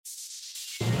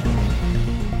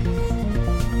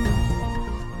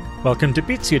Welcome to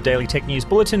Bits, your daily tech news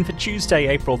bulletin for Tuesday,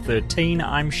 April 13.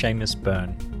 I'm Seamus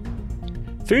Byrne.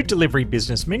 Food delivery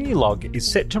business Menulog is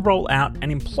set to roll out an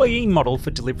employee model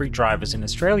for delivery drivers in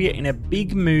Australia in a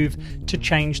big move to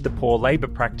change the poor labour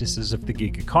practices of the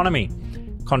gig economy.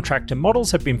 Contractor models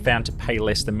have been found to pay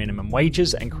less than minimum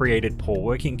wages and created poor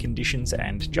working conditions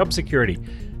and job security.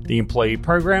 The employee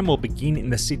program will begin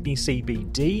in the Sydney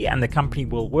CBD, and the company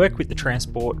will work with the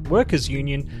Transport Workers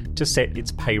Union to set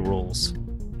its pay rules.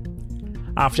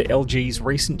 After LG's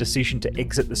recent decision to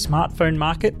exit the smartphone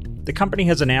market, the company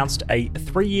has announced a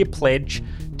 3-year pledge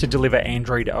to deliver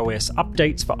Android OS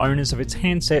updates for owners of its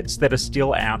handsets that are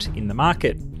still out in the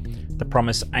market. The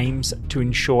promise aims to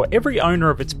ensure every owner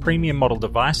of its premium model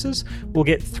devices will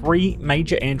get 3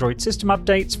 major Android system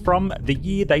updates from the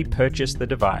year they purchase the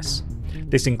device.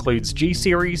 This includes G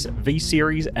Series, V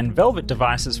Series, and Velvet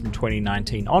devices from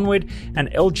 2019 onward,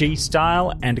 and LG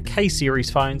Style and K Series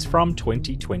phones from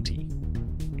 2020.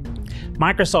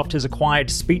 Microsoft has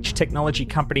acquired speech technology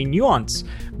company Nuance,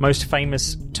 most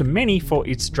famous to many for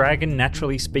its Dragon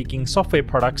naturally speaking software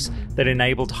products that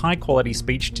enabled high-quality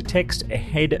speech to text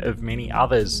ahead of many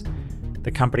others. The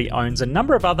company owns a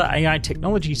number of other AI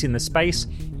technologies in the space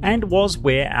and was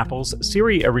where Apple's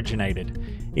Siri originated.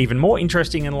 Even more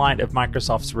interesting in light of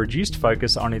Microsoft's reduced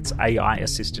focus on its AI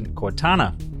assistant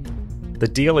Cortana. The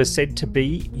deal is said to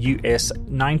be US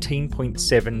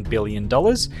 $19.7 billion,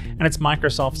 and it's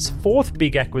Microsoft's 4th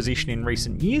big acquisition in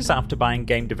recent years after buying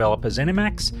game developer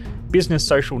ZeniMax, business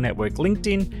social network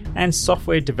LinkedIn, and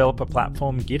software developer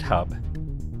platform GitHub.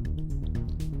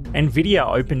 NVIDIA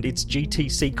opened its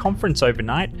GTC conference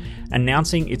overnight,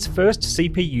 announcing its first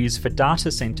CPUs for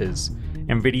data centers.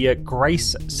 NVIDIA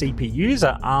Grace CPUs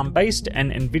are ARM-based,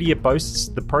 and NVIDIA boasts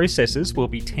the processors will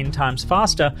be 10 times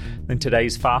faster than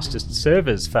today's fastest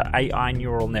servers for AI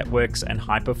neural networks and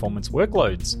high-performance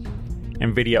workloads.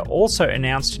 NVIDIA also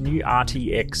announced new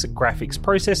RTX graphics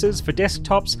processors for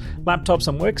desktops, laptops,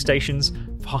 and workstations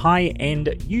for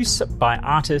high-end use by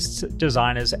artists,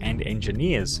 designers, and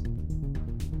engineers.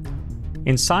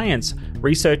 In science,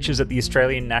 researchers at the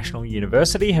Australian National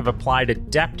University have applied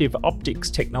adaptive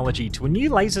optics technology to a new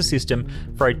laser system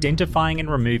for identifying and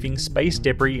removing space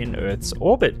debris in Earth's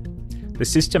orbit. The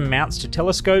system mounts to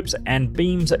telescopes and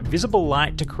beams visible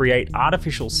light to create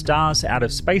artificial stars out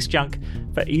of space junk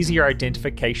for easier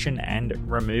identification and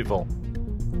removal.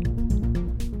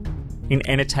 In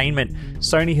entertainment,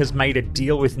 Sony has made a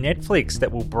deal with Netflix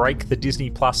that will break the Disney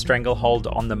Plus stranglehold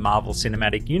on the Marvel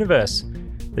Cinematic Universe.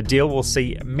 The deal will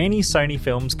see many Sony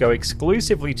films go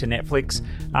exclusively to Netflix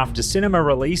after cinema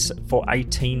release for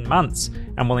 18 months,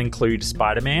 and will include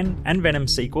Spider-Man and Venom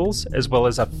sequels, as well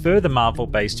as a further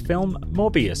Marvel-based film,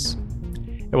 Morbius.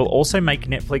 It will also make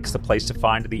Netflix the place to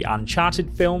find the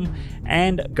Uncharted film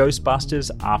and Ghostbusters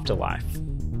Afterlife.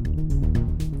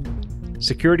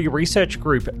 Security research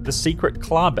group The Secret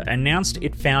Club announced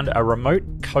it found a remote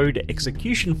code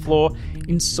execution flaw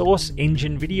in Source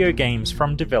Engine video games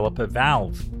from developer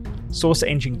Valve. Source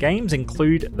Engine games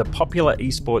include the popular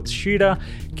esports shooter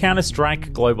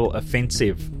Counter-Strike Global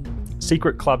Offensive.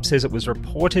 Secret Club says it was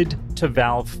reported to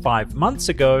Valve 5 months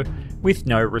ago with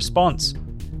no response.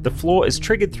 The flaw is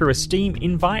triggered through a Steam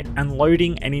invite and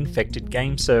loading an infected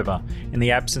game server. In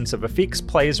the absence of a fix,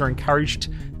 players are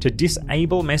encouraged to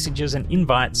disable messages and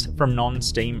invites from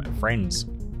non-Steam friends.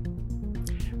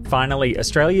 Finally,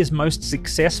 Australia's most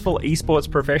successful esports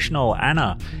professional,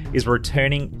 Anna, is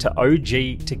returning to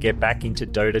OG to get back into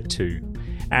Dota 2.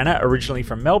 Anna, originally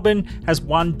from Melbourne, has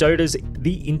won Dota's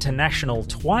The International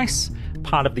twice,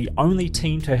 part of the only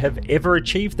team to have ever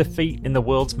achieved the feat in the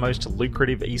world's most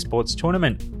lucrative esports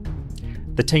tournament.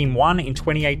 The team won in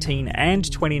 2018 and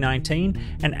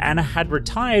 2019, and Anna had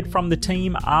retired from the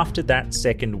team after that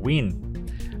second win.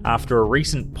 After a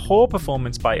recent poor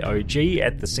performance by OG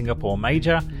at the Singapore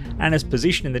Major, Anna's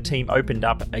position in the team opened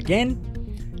up again,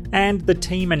 and the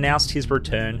team announced his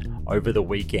return over the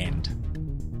weekend.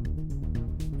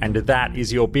 And that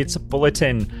is your Bits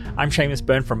Bulletin. I'm Seamus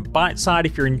Byrne from Byteside.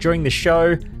 If you're enjoying the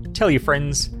show, tell your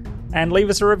friends and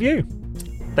leave us a review.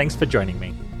 Thanks for joining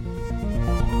me.